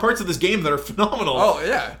this. There are parts of this game that are phenomenal. Oh,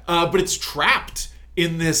 yeah. But it's trapped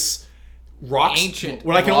in this ancient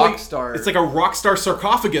Rockstar. It's like a Rockstar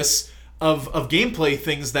sarcophagus of gameplay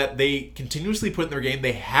things that they continuously put in their game.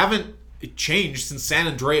 They haven't changed since San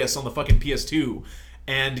Andreas on the fucking PS2,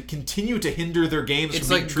 and continue to hinder their games It's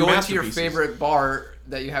from being like true going to your masterpieces. favorite bar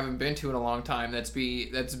that you haven't been to in a long time that's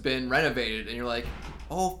been renovated, and you're like,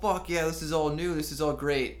 oh fuck yeah, this is all new, this is all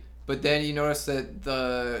great. But then you notice that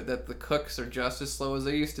the cooks are just as slow as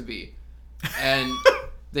they used to be, and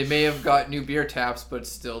they may have got new beer taps, but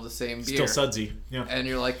it's still the same beer. Still sudsy, yeah. And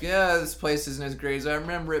you're like, yeah, this place isn't as great as I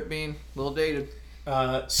remember it being. A little dated.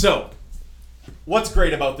 So, what's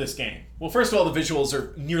great about this game? Well, first of all, the visuals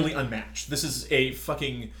are nearly unmatched. This is a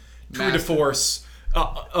fucking tour de force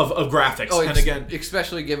of graphics. Oh, and again,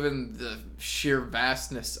 especially given the sheer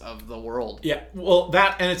vastness of the world. yeah, well,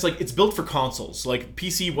 that, and it's like, it's built for consoles. Like,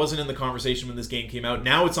 PC wasn't in the conversation when this game came out.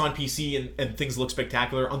 Now it's on PC, and things look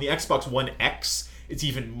spectacular. On the Xbox One X, it's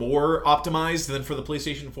even more optimized than for the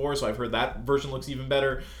PlayStation 4, so I've heard that version looks even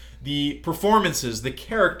better. The performances, the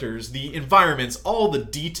characters, the environments, all the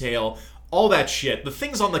detail, all that shit. The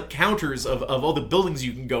things on the counters of all the buildings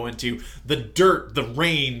you can go into, the dirt, the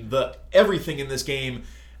rain, the everything in this game.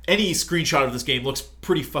 Any screenshot of this game looks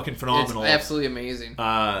pretty fucking phenomenal. It's absolutely amazing.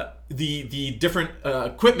 The different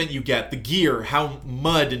equipment you get, the gear, how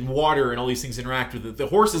mud and water and all these things interact with it. The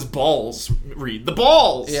horse's balls, Reed. The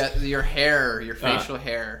balls! Yeah, your hair, your facial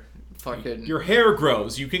hair. Fucking... Your hair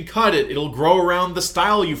grows. You can cut it. It'll grow around the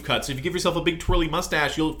style you've cut. So if you give yourself a big twirly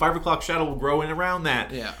mustache, 5 o'clock shadow will grow in around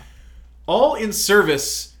that. Yeah. All in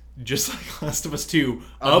service, just like Last of Us 2,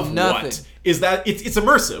 of nothing. What? Is that it's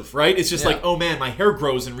immersive, right? It's just Yeah. like, oh man, my hair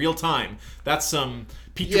grows in real time. That's some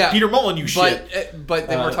Peter Molyneux shit. But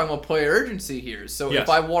then we're talking about player urgency here. So Yes. if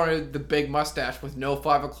I wanted the big mustache with no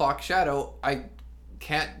 5 o'clock shadow, I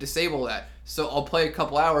can't disable that. So I'll play a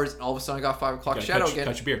couple hours, and all of a sudden I got 5 o'clock Gotta shadow cut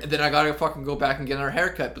again. your beard. And then I gotta fucking go back and get another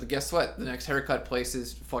haircut. But guess what? The next haircut place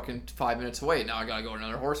is fucking 5 minutes away. Now I gotta go on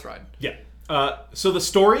another horse ride. Yeah. So the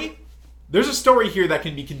story, there's a story here that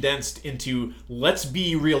can be condensed into, let's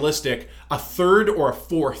be realistic, a third or a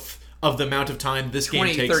fourth of the amount of time this game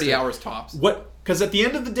 20, takes. 30 hours tops. Because at the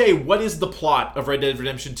end of the day, what is the plot of Red Dead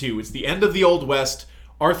Redemption 2? It's the end of the Old West.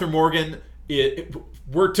 Arthur Morgan,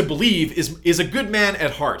 we're to believe, is a good man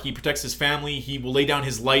at heart. He protects his family. He will lay down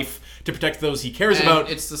his life to protect those he cares And about.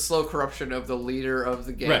 it's the slow corruption of the leader of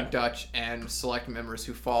the gang, Right. Dutch, and select members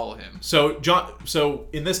who follow him. So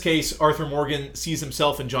in this case, Arthur Morgan sees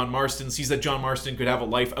himself in John Marston, sees that John Marston could have a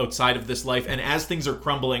life outside of this life, and as things are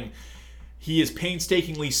crumbling, he is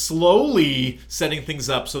painstakingly, slowly setting things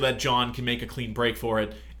up so that John can make a clean break for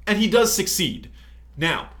it, and he does succeed.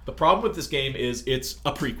 Now, the problem with this game is it's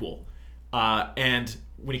a prequel, and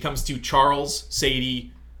when it comes to Charles,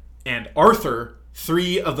 Sadie, and Arthur,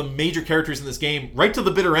 3 of the major characters in this game, right to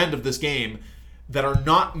the bitter end of this game, that are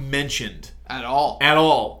not mentioned At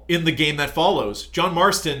all. in the game that follows. John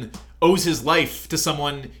Marston owes his life to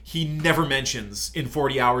someone he never mentions in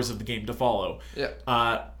 40 hours of the game to follow.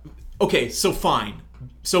 Yeah. Okay, so fine.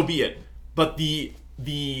 So be it. But the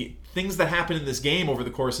things that happen in this game over the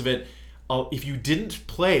course of it, if you didn't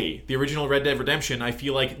play the original Red Dead Redemption, I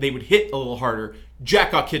feel like they would hit a little harder.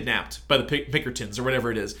 Jack got kidnapped by the Pinkertons or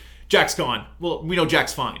whatever it is. Jack's gone. Well, we know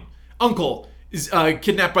Jack's fine. Uncle is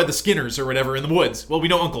kidnapped by the Skinners or whatever in the woods. Well, we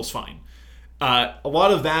know Uncle's fine. A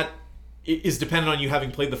lot of that is dependent on you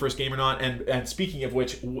having played the first game or not. And speaking of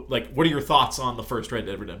which, like, what are your thoughts on the first Red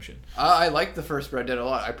Dead Redemption? I like the first Red Dead a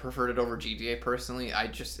lot. I preferred it over GTA personally. I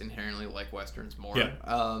just inherently like westerns more. Yeah.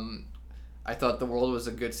 I thought the world was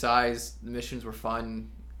a good size. The missions were fun.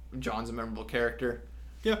 John's a memorable character.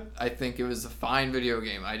 Yeah. I think it was a fine video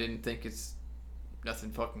game. I didn't think it's nothing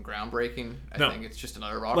fucking groundbreaking. I No. think it's just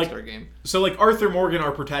another Rockstar game. So, like, Arthur Morgan,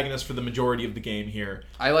 our protagonist for the majority of the game here.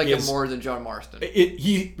 I like him more than John Marston.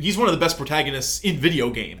 He's one of the best protagonists in video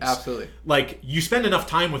games. Absolutely. Like, you spend enough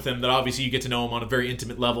time with him that obviously you get to know him on a very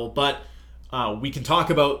intimate level, but we can talk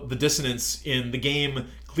about the dissonance in the game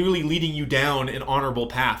clearly leading you down an honorable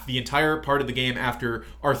path. The entire part of the game after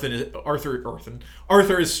Arthur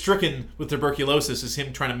is stricken with tuberculosis is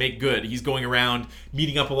him trying to make good. He's going around,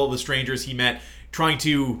 meeting up with all the strangers he met, trying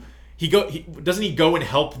to... Doesn't he go and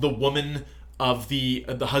help the woman of the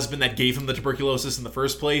husband that gave him the tuberculosis in the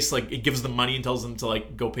first place? Like, it gives them money and tells them to,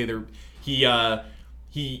 like, go pay their...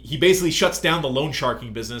 He basically shuts down the loan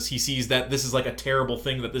sharking business. He sees that this is like a terrible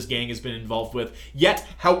thing that this gang has been involved with. Yet,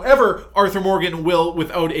 however, Arthur Morgan will,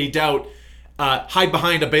 without a doubt, hide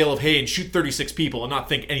behind a bale of hay and shoot 36 people and not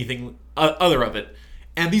think anything other of it.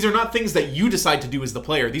 And these are not things that you decide to do as the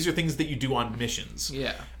player. These are things that you do on missions.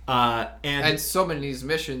 Yeah. And so many of these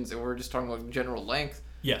missions, and we're just talking about general length,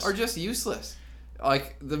 yes, are just useless.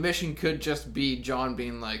 Like, the mission could just be John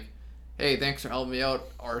being like, hey, thanks for helping me out,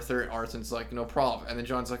 Arthur. Arthur's like, no problem. And then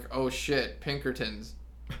John's like, oh shit, Pinkertons.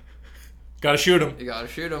 Gotta shoot him. You gotta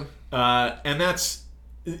shoot him. And that's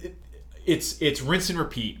it's rinse and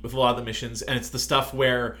repeat with a lot of the missions, and it's the stuff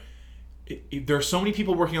where there are so many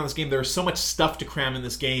people working on this game. There's so much stuff to cram in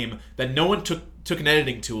this game that no one took an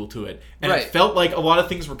editing tool to it, and Right. it felt like a lot of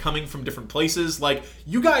things were coming from different places. Like,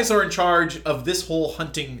 you guys are in charge of this whole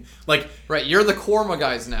hunting. Like, Right, you're the Korma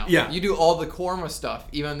guys now. Yeah. You do all the Korma stuff,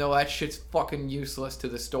 even though that shit's fucking useless to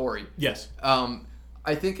the story. yes,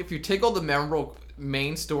 I think if you take all the memorable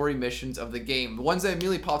main story missions of the game, the ones that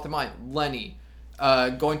immediately popped to mind, Lenny,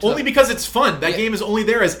 going to only because it's fun. That Yeah. game is only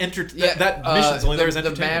there as that mission's only there as the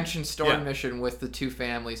entertainment. mansion story Yeah. mission with the two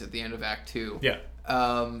families at the end of Act 2. Yeah.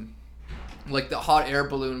 Like the hot air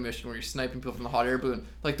balloon mission where you're sniping people from the hot air balloon.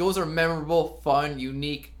 Like, those are memorable, fun,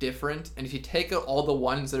 unique, different. And if you take out all the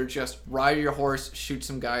ones that are just ride your horse, shoot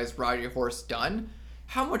some guys, ride your horse, done,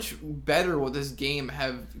 how much better would this game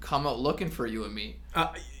have come out looking for you and me?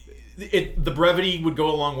 The brevity would go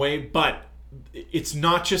a long way, but it's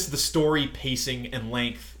not just the story pacing and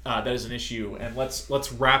length that is an issue. And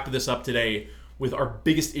let's wrap this up today with our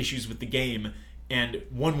biggest issues with the game. And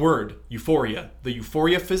one word: Euphoria. The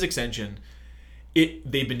Euphoria physics engine.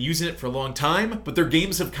 They've been using it for a long time, but their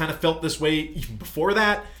games have kind of felt this way even before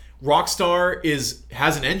that. Rockstar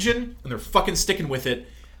has an engine, and they're fucking sticking with it.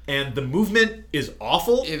 And the movement is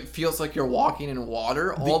awful. It feels like you're walking in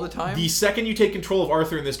water all the time. The second you take control of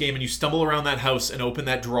Arthur in this game and you stumble around that house and open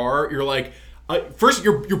that drawer, you're like, first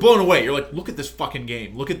you're blown away. You're like, look at this fucking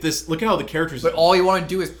game. Look at this. Look at how the characters. But all you want to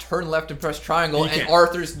do is turn left and press triangle, You and can't.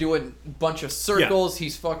 Arthur's doing a bunch of circles.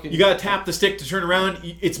 He's fucking. You gotta tap the stick to turn around.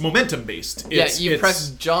 It's momentum based. You press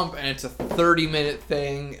jump, and it's a 30-minute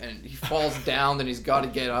thing, and he falls down, then he's got to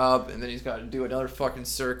get up, and then he's got to do another fucking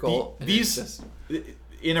circle. and it's just-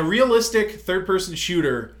 in a realistic third-person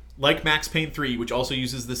shooter like Max Payne 3, which also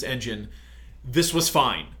uses this engine, this was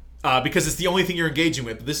fine. Because it's the only thing you're engaging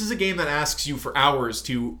with. This is a game that asks you for hours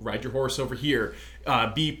to ride your horse over here,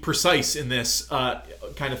 be precise in this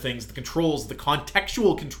kind of things, the controls, the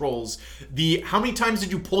contextual controls, how many times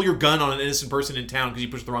did you pull your gun on an innocent person in town because you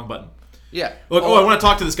pushed the wrong button? Yeah. Like, I want to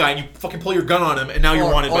talk to this guy, and you fucking pull your gun on him, and now you're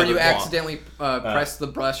wanted by Or the you law. accidentally press the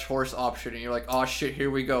brush horse option, and you're like, oh shit, here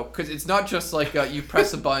we go. Because it's not just like you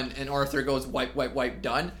press a button, and Arthur goes wipe, wipe, wipe,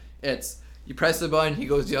 done. It's you press the button, he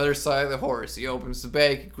goes to the other side of the horse. He opens the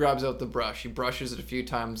bag, he grabs out the brush, he brushes it a few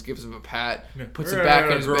times, gives him a pat, puts it back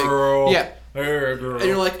in his bag. Yeah. And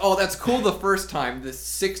you're like, oh, that's cool the first time. The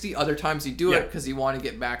 60 other times you do it because you want to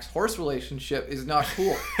get Max horse relationship is not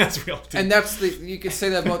cool. That's real. And you could say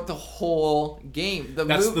that about the whole game.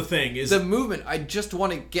 That's the thing is the movement. I just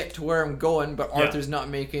want to get to where I'm going, but Arthur's not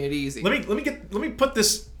making it easy. Let me put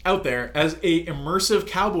this out there as a immersive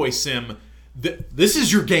cowboy sim. This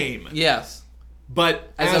is your game. Yes.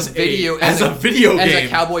 But as a video game, as a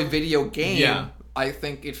cowboy video game, I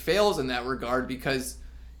think it fails in that regard because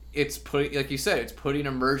it's putting, like you said, it's putting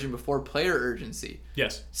immersion before player urgency.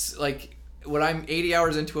 Yes. Like, when I'm 80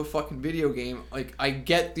 hours into a fucking video game, like, I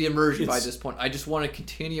get the immersion by this point. I just want to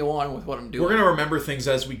continue on with what I'm doing. We're gonna remember things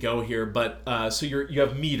as we go here, but so you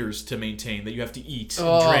have meters to maintain that you have to eat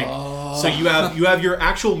and drink. So you have your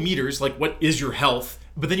actual meters, like what is your health,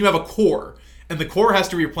 but then you have a core. And the core has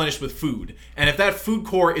to be replenished with food. And if that food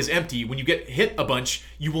core is empty, when you get hit a bunch,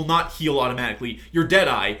 you will not heal automatically. Your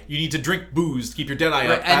Deadeye, you need to drink booze to keep your Deadeye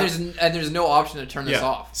up. And there's no option to turn this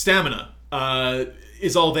off. Stamina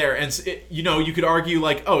is all there. And you could argue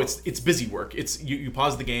like, oh, it's busy work. It's you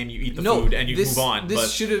pause the game, you eat the food, and you move on.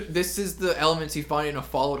 This is the elements you find in a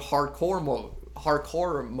Fallout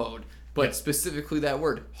hardcore mode, but specifically that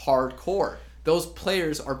word, hardcore. Those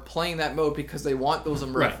players are playing that mode because they want those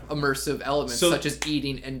immersive elements, such as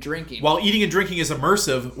eating and drinking. While eating and drinking is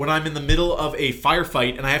immersive, when I'm in the middle of a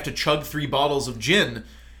firefight and I have to chug 3 bottles of gin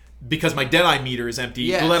because my Deadeye meter is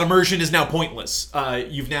empty, well, that immersion is now pointless.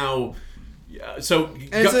 You've now... it's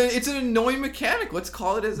an annoying mechanic. Let's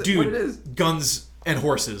call it what it is. Guns and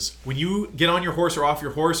horses. When you get on your horse or off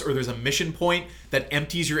your horse, or there's a mission point that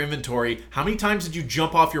empties your inventory, how many times did you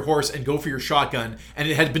jump off your horse and go for your shotgun and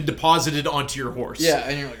it had been deposited onto your horse? Yeah,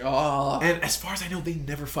 and you're like, oh. And as far as I know, they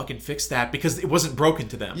never fucking fixed that because it wasn't broken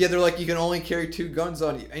to them. Yeah, they're like, you can only carry 2 guns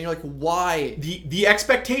on you. And you're like, why? The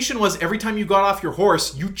expectation was every time you got off your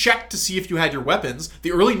horse, you checked to see if you had your weapons.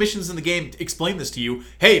 The early missions in the game explain this to you.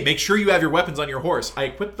 Hey, make sure you have your weapons on your horse. I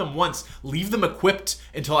equipped them once. Leave them equipped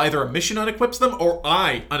until either a mission unequips them or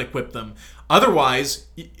I unequip them. Otherwise,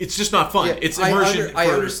 it's just not fun. It's immersion. I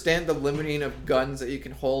understand the limiting of guns that you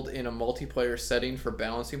can hold in a multiplayer setting for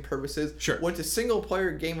balancing purposes. Sure. When it's a single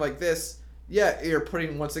player game like this, you're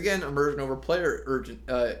putting, once again, immersion over player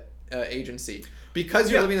agency.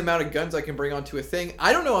 Because you're limiting the amount of guns I can bring onto a thing,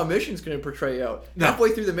 I don't know how a mission's going to portray out. No. Halfway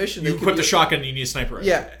through the mission, You equip the shotgun and you need a sniper rifle.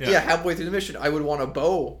 Yeah, halfway through the mission, I would want a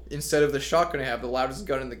bow instead of the shotgun I have, the loudest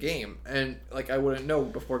gun in the game. And, like, I wouldn't know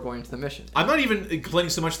before going into the mission. I'm not even complaining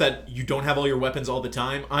so much that you don't have all your weapons all the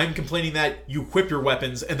time. I'm complaining that you equip your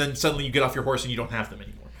weapons and then suddenly you get off your horse and you don't have them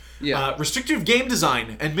anymore. Yeah. Restrictive game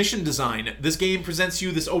design and mission design. This game presents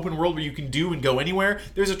you this open world where you can do and go anywhere.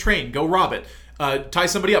 There's a train. Go rob it. Tie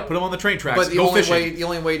somebody up. Put them on the train tracks. But the go only fishing. the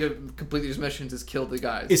only way to complete these missions is kill the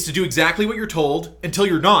guys. Is to do exactly what you're told until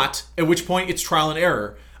you're not, at which point it's trial and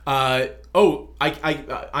error. I'm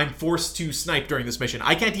forced to snipe during this mission.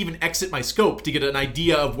 I can't even exit my scope to get an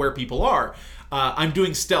idea of where people are. I'm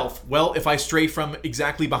doing stealth. Well, if I stray from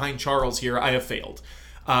exactly behind Charles here, I have failed.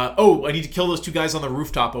 I need to kill those two guys on the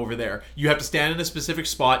rooftop over there. You have to stand in a specific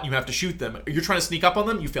spot. And you have to shoot them. You're trying to sneak up on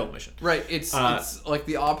them. You failed the mission. Right. It's like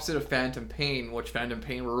the opposite of Phantom Pain, which Phantom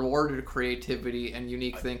Pain rewarded creativity and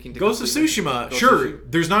unique thinking. Ghost of Tsushima, sure.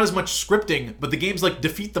 There's not as much scripting, but the game's like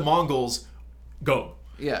defeat the Mongols, go.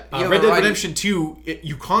 Yeah. Red Dead Redemption 2,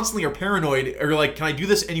 you constantly are paranoid. Or you're like, can I do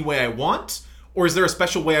this any way I want? Or is there a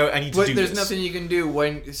special way I need to do this? But there's nothing you can do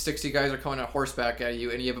when 60 guys are coming on horseback at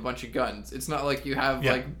you and you have a bunch of guns. It's not like you have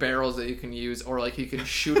like barrels that you can use, or like you can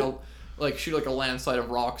shoot a landslide of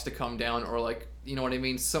rocks to come down, or like, you know what I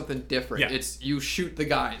mean, something different. Yeah. It's you shoot the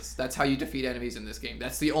guys. That's how you defeat enemies in this game.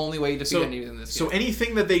 That's the only way to defeat enemies in this game. So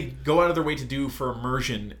anything that they go out of their way to do for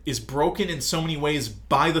immersion is broken in so many ways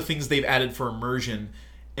by the things they've added for immersion,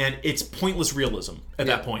 and it's pointless realism at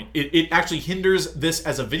that point. It actually hinders this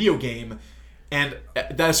as a video game. And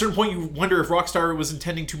at a certain point, you wonder if Rockstar was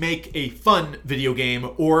intending to make a fun video game,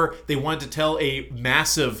 or they wanted to tell a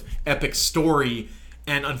massive, epic story,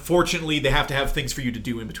 and unfortunately, they have to have things for you to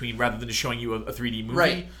do in between, rather than just showing you a 3D movie.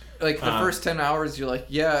 Right. Like, the first 10 hours, you're like,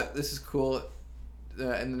 yeah, this is cool.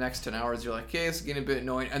 And the next 10 hours, you're like, okay, it's getting a bit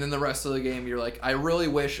annoying. And then the rest of the game, you're like, I really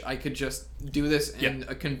wish I could just do this in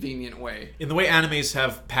a convenient way. In the way animes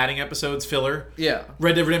have padding episodes, filler,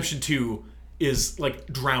 Red Dead Redemption 2 is, like,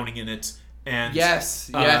 drowning in it. And yes,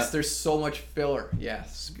 there's so much filler.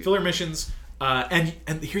 Yes, filler missions. And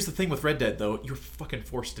here's the thing with Red Dead, though, you're fucking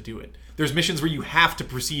forced to do it. There's missions where you have to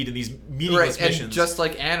proceed in these meaningless missions. And just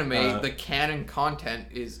like anime, the canon content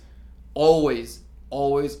is always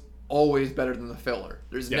better than the filler.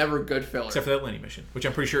 There's never good filler, except for that Lenny mission, which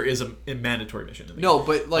I'm pretty sure is a mandatory mission. No,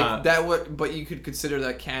 but like but you could consider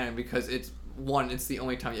that canon because it's the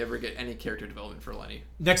only time you ever get any character development for Lenny.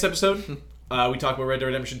 Next episode. We talk about Red Dead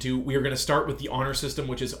Redemption 2. We are going to start with the honor system,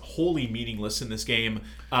 which is wholly meaningless in this game.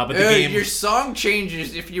 But the game, your song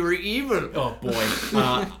changes if you were evil. Oh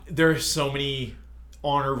boy, there are so many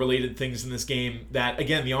honor-related things in this game that,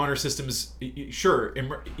 again, the honor system is sure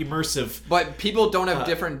immersive. But people don't have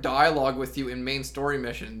different dialogue with you in main story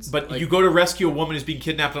missions. But you go to rescue a woman who's being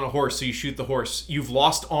kidnapped on a horse, so you shoot the horse. You've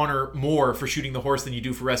lost honor more for shooting the horse than you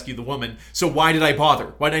do for rescue the woman. So why did I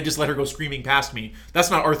bother? Why didn't I just let her go screaming past me? That's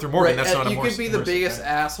not Arthur Morgan. That's not a You could be the biggest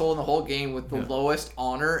asshole in the whole game with the lowest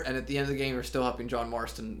honor, and at the end of the game, you're still helping John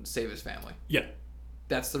Marston save his family. Yeah,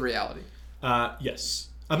 that's the reality. Yes.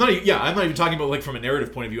 I'm not even talking about like from a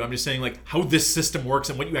narrative point of view. I'm just saying like how this system works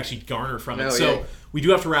and what you actually garner from it. So we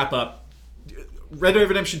do have to wrap up. Red Dead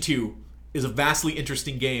Redemption 2 is a vastly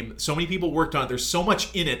interesting game. So many people worked on it. There's so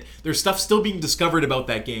much in it. There's stuff still being discovered about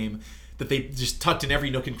that game that they just tucked in every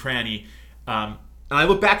nook and cranny. And I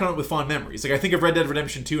look back on it with fond memories. Like I think of Red Dead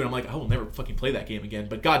Redemption 2 and I'm like, I will never fucking play that game again.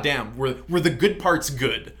 But goddamn, were the good parts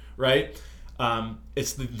good, right?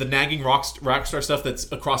 It's the nagging Rockstar stuff that's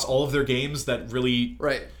across all of their games that really...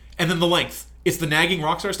 Right. And then the length. It's the nagging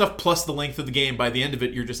Rockstar stuff plus the length of the game. By the end of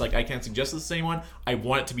it, you're just like, I can't suggest this to anyone. I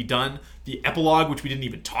want it to be done. The epilogue, which we didn't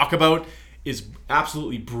even talk about, is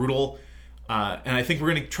absolutely brutal. And I think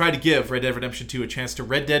we're going to try to give Red Dead Redemption 2 a chance to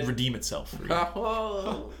Red Dead redeem itself.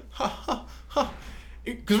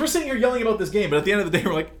 Because we're sitting here yelling about this game, but at the end of the day,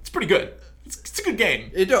 we're like, it's pretty good. It's a good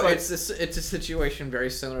game. It's a situation very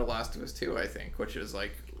similar to Last of Us 2, I think, which is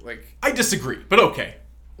like I disagree, but okay.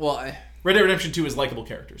 Well, Red Dead Redemption 2 is likable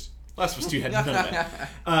characters. Last of Us 2 had none of that.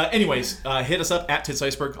 Anyways, hit us up at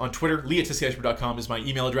TitsIceberg on Twitter. Lee@TitsIceberg.com is my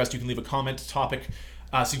email address. You can leave a comment, topic,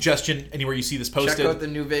 suggestion anywhere you see this posted. Check out the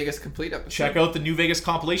New Vegas Complete episode. Check out the New Vegas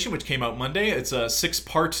compilation, which came out Monday. It's a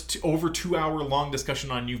 6-part, over 2-hour long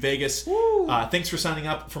discussion on New Vegas. Thanks for signing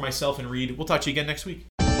up for myself and Reed. We'll talk to you again next week.